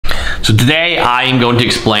So today I am going to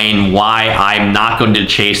explain why I'm not going to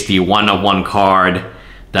chase the one-of-one card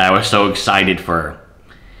that I was so excited for.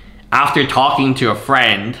 After talking to a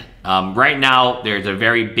friend, right now there's a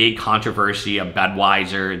very big controversy of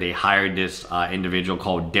Budweiser. They hired this individual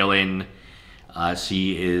called Dylan.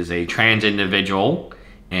 She is a trans individual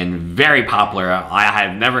and very popular. I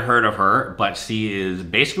have never heard of her, but she is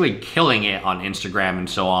basically killing it on Instagram and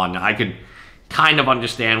so on. I could kind of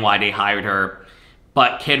understand why they hired her.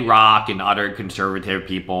 But Kid Rock and other conservative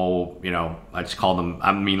people, you know, let's call them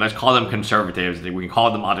conservatives. We can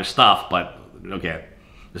call them other stuff, but okay,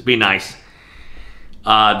 let's be nice.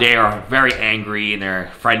 They are very angry and they're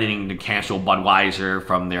threatening to cancel Budweiser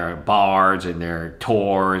from their bars and their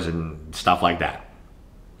tours and stuff like that.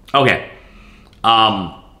 Okay.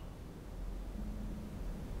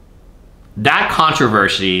 That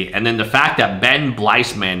controversy, and then the fact that Ben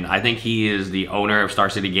Bleisman, I think he is the owner of Star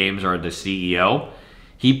City Games or the CEO,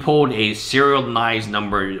 he pulled a serialized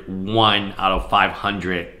number 1 out of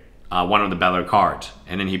 500, one of the better cards.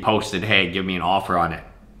 And then he posted, hey, give me an offer on it.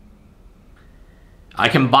 I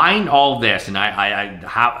combined all of this, and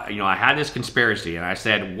I had this conspiracy, and I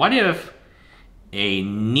said, what if a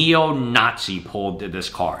neo-Nazi pulled this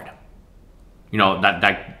card? You know,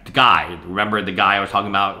 that guy, remember the guy I was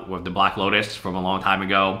talking about with the Black Lotus from a long time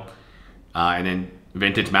ago? And then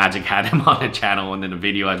Vintage Magic had him on the channel, and then the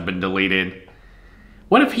video has been deleted.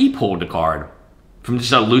 What if he pulled the card from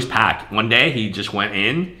just a loose pack? One day he just went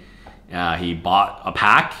in, he bought a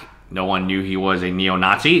pack. No one knew he was a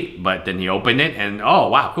neo-Nazi, but then he opened it and, oh,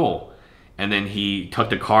 wow, cool. And then he took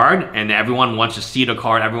the card, and everyone wants to see the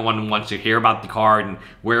card. Everyone wants to hear about the card and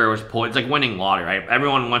where it was pulled. It's like winning lottery, right?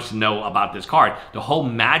 Everyone wants to know about this card. The whole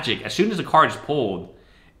Magic, as soon as the card is pulled,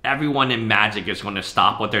 everyone in Magic is going to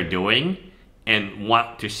stop what they're doing and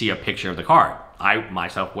want to see a picture of the card. I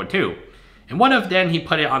myself would too. And what if then he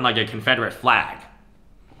put it on like a Confederate flag?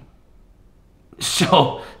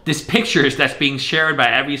 So this pictures that's being shared by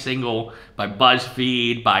by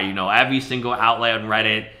BuzzFeed, by, you know, every single outlet on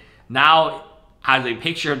Reddit, now has a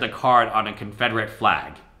picture of the card on a Confederate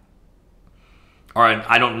flag. Or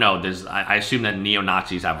I don't know, I assume that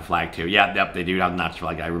neo-Nazis have a flag too. Yep, they do have a Nazi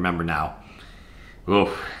flag, I remember now. Oof.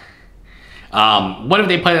 What if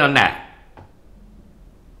they put it on that?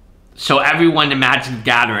 So everyone in Magic the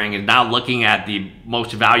Gathering is now looking at the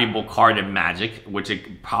most valuable card in Magic, which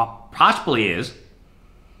it possibly is.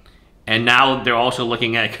 And now they're also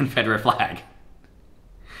looking at a Confederate flag.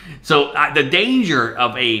 So the danger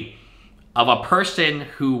of a person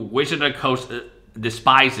who Wizard of the Coast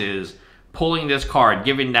despises pulling this card,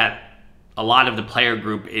 given that a lot of the player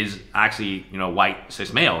group is actually, you know, white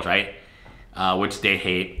cis males, right? Which they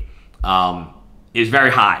hate, is very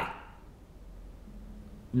high.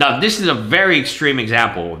 Now, this is a very extreme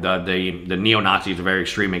example. The neo-Nazi is a very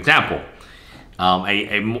extreme example.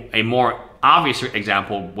 A more obvious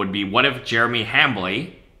example would be, what if Jeremy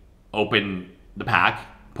Hambley opened the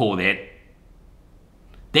pack, pulled it?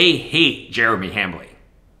 They hate Jeremy Hambley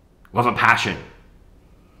with a passion.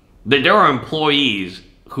 There are employees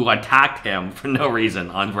who attacked him for no reason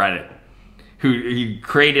on Reddit, who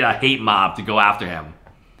created a hate mob to go after him.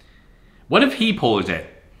 What if he pulls it?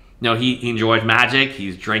 You know, he enjoys Magic.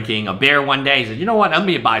 He's drinking a beer one day. He said, you know what? Let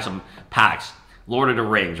me buy some packs. Lord of the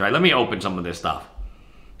Rings, right? Let me open some of this stuff.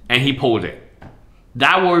 And he pulled it.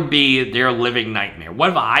 That would be their living nightmare.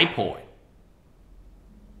 What if I pull it?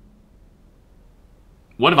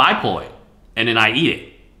 What if I pull it and then I eat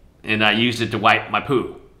it and I use it to wipe my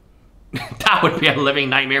poo? That would be a living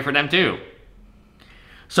nightmare for them too.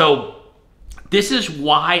 So this is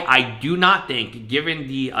why I do not think, given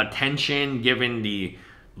the attention, given the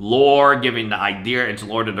lore, given the idea it's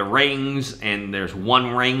Lord of the Rings and there's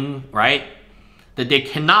one ring, right? That they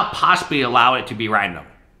cannot possibly allow it to be random.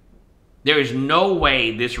 There is no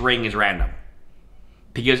way this ring is random.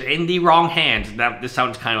 Because in the wrong hands, this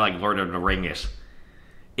sounds kind of like Lord of the Rings,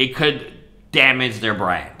 it could damage their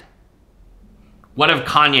brand. What if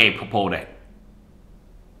Kanye pulled it?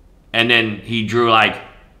 And then he drew like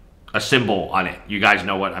a symbol on it. You guys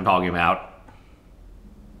know what I'm talking about.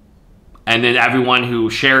 And then everyone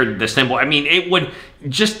who shared the symbol, I mean, it would,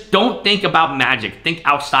 just don't think about Magic. Think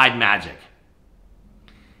outside Magic.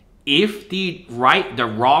 If the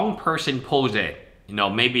wrong person pulls it, you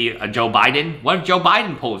know, maybe a Joe Biden. What if Joe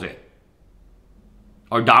Biden pulls it?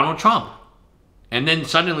 Or Donald Trump? And then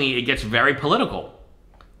suddenly it gets very political,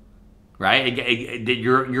 right?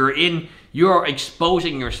 You're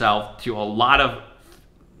exposing yourself to a lot of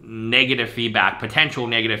negative feedback, potential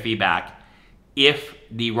negative feedback, if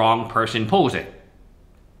the wrong person pulls it.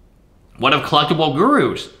 What if collectible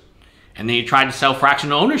gurus? And then you tried to sell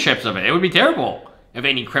fractional ownerships of it? It would be terrible if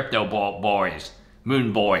any crypto boys,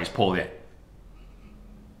 moon boys pulled it?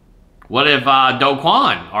 What if Do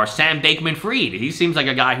Kwon or Sam Bankman-Fried? He seems like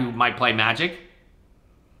a guy who might play Magic.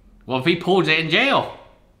 Well, if he pulls it in jail,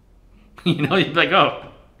 you know, you'd be like, oh.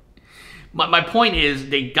 My point is,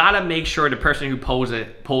 they gotta make sure the person who pulls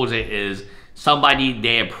it is somebody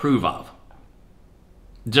they approve of.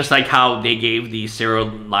 Just like how they gave the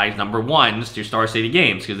serialized number ones to Star City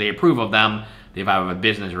Games, because they approve of them, they have a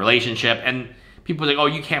business relationship, and people are like, oh,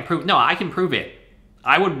 you can't prove. No, I can prove it.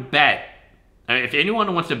 I would bet. If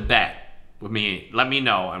anyone wants to bet with me, let me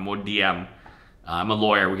know, and we'll DM. I'm a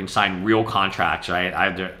lawyer. We can sign real contracts, right? I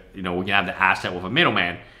have to, you know, we can have the asset with a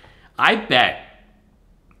middleman. I bet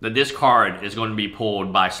that this card is going to be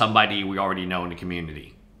pulled by somebody we already know in the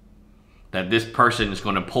community. That this person is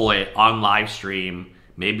going to pull it on live stream,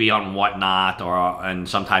 maybe on Whatnot or on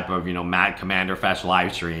some type of, you know, Mad Commander Fest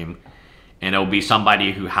live stream. And it'll be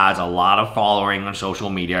somebody who has a lot of following on social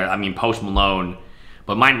media. I mean, Post Malone,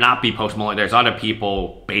 but might not be Post Malone. There's other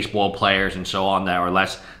people, baseball players and so on, that are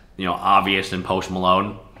less, you know, obvious than Post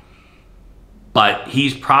Malone. But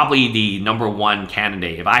he's probably the number one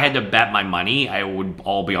candidate. If I had to bet my money, I would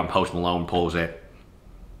all be on Post Malone pulls it.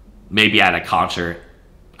 Maybe at a concert,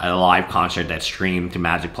 at a live concert that's streamed to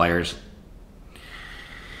Magic players.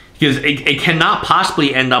 Because it cannot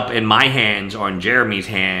possibly end up in my hands or in Jeremy's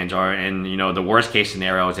hands, or in, you know, the worst case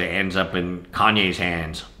scenario is it ends up in Kanye's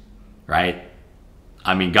hands, right?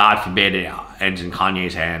 I mean, God forbid it ends in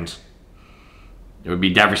Kanye's hands. It would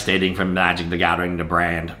be devastating for Magic the Gathering, the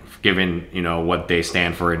brand, given, you know, what they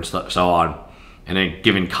stand for and so on. And then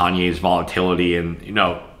given Kanye's volatility and, you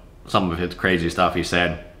know, some of his crazy stuff he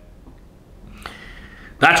said.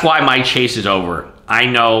 That's why my chase is over. I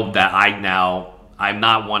know that I'm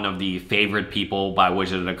not one of the favorite people by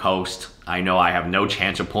Wizard of the Coast. I know I have no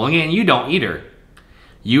chance of pulling it, and you don't either.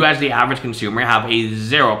 You, as the average consumer, have a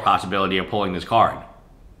 0 possibility of pulling this card.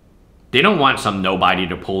 They don't want some nobody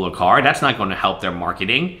to pull a card. That's not going to help their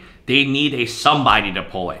marketing. They need a somebody to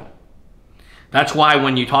pull it. That's why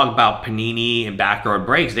when you talk about Panini and Backdoor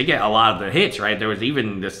Breaks, they get a lot of the hits, right? There was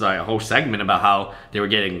even this whole segment about how they were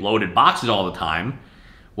getting loaded boxes all the time.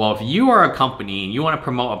 Well, if you are a company and you want to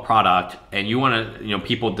promote a product and you want to, you know,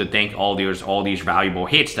 people to think, oh, there's all these valuable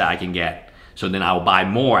hits that I can get, so then I'll buy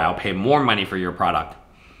more, I'll pay more money for your product.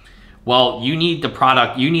 Well, you need the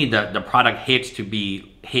product, you need the product hits to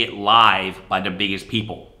be hit live by the biggest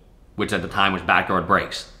people, which at the time was Backdoor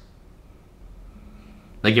Breaks.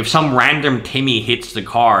 Like, if some random Timmy hits the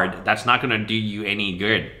card, that's not going to do you any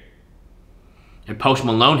good. If Post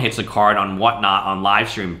Malone hits the card on Whatnot on live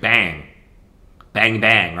stream, bang. Bang,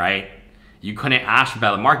 bang, right? You couldn't ask for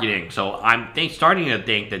better marketing. So I'm starting to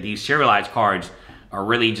think that these serialized cards are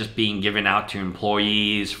really just being given out to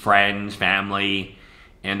employees, friends, family,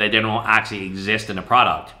 and that they don't actually exist in the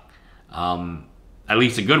product. At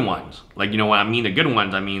least the good ones. Like, you know, when I mean the good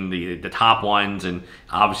ones, I mean the top ones, and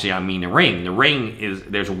obviously I mean the ring. The ring is,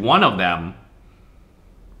 there's one of them.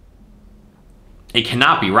 It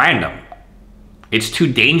cannot be random. It's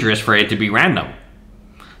too dangerous for it to be random.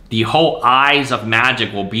 The whole eyes of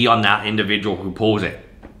Magic will be on that individual who pulls it.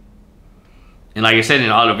 And like I said in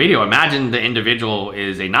the other video, imagine the individual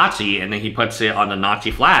is a Nazi and then he puts it on the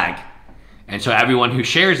Nazi flag. And so everyone who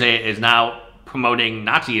shares it is now promoting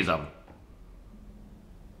Nazism.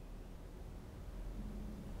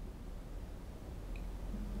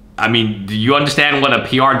 I mean, do you understand what a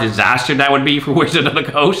PR disaster that would be for Wizard of the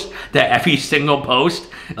Coast? That every single post,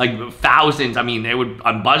 like thousands, I mean, it would,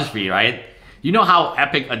 on BuzzFeed, right? You know how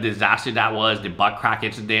epic a disaster that was, the butt crack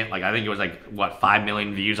incident? Like, I think it was like, what, 5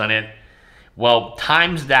 million views on it? Well,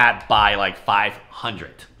 times that by like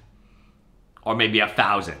 500. Or maybe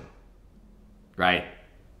 1,000. Right?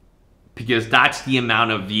 Because that's the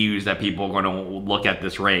amount of views that people are going to look at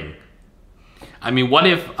this ring. I mean, what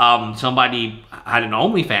if somebody had an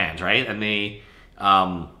OnlyFans, right? And they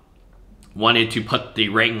wanted to put the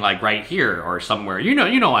ring like right here or somewhere. You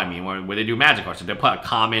know what I mean, where they do magic cards. So they'll put a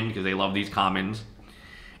common, because they love these commons.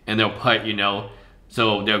 And they'll put, you know,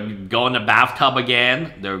 so they'll go in the bathtub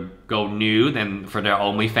again. They'll go nude. And for their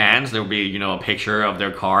OnlyFans, there'll be, you know, a picture of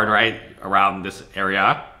their card right around this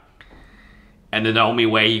area. And then the only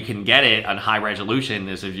way you can get it on high resolution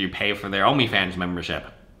is if you pay for their OnlyFans membership.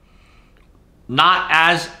 Not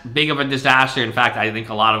as big of a disaster. In fact, I think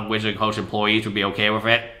a lot of Wizard of the Coast employees would be okay with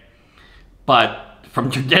it. But from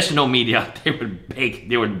traditional media, they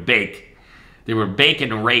would bake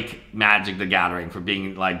and rake Magic the Gathering for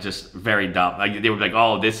being like just very dumb. Like, they would be like,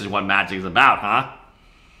 oh, this is what Magic is about, huh?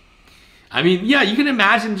 I mean, yeah, you can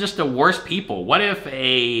imagine just the worst people. What if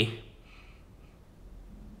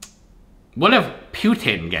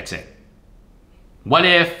Putin gets it? What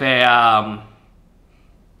if I'm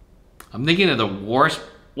thinking of the worst.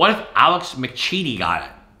 What if Alex McCheaty got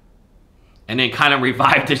it and then kind of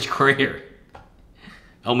revived his career,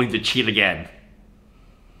 only to cheat again?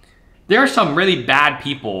 There are some really bad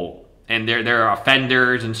people, and there are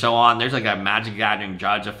offenders and so on. There's like a Magic Gathering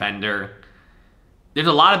judge offender. There's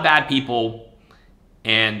a lot of bad people,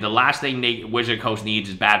 and the last thing Wizard Coast needs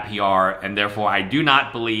is bad PR, and therefore I do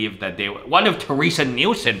not believe that they... What if Teresa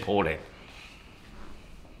Nielsen pulled it?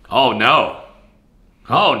 Oh no.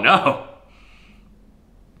 Oh no.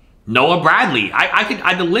 Noah Bradley.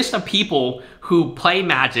 I the list of people who play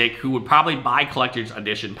Magic who would probably buy collector's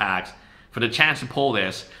edition packs for the chance to pull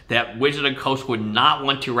this, that Wizard of the Coast would not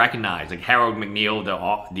want to recognize, like Harold McNeil,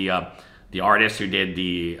 the artist who did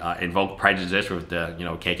the Invoke Prejudice with the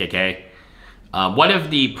KKK. What if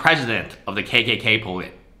the president of the KKK pulled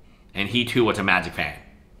it, and he too was a Magic fan?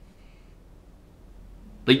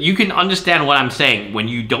 Like, you can understand what I'm saying. When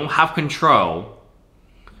you don't have control,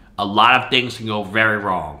 a lot of things can go very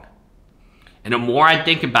wrong. And the more I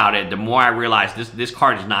think about it, the more I realize this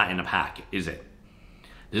card is not in a pack, is it?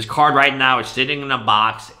 This card right now is sitting in a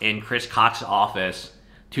box in Chris Cox's office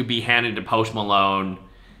to be handed to Post Malone.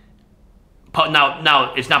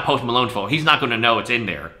 Now, it's not Post Malone's fault. He's not going to know it's in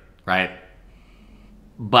there, right?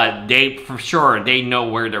 But for sure, they know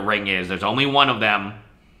where the ring is. There's only one of them.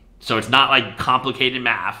 So it's not like complicated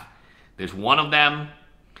math. There's one of them.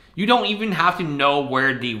 You don't even have to know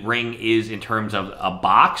where the ring is in terms of a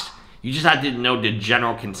box. You just have to know the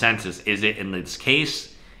general consensus. Is it in this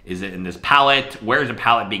case? Is it in this pallet? Where is the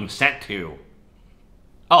pallet being sent to?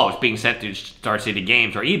 Oh, it's being sent to Star City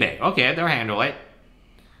Games or eBay. Okay, they'll handle it.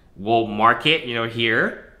 We'll mark it,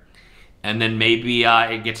 here. And then maybe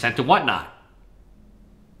it gets sent to Whatnot.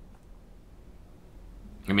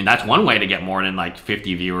 I mean, that's one way to get more than like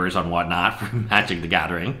 50 viewers on Whatnot for Magic the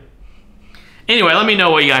Gathering. Anyway, let me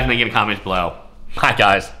know what you guys think in the comments below. Bye,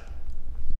 guys.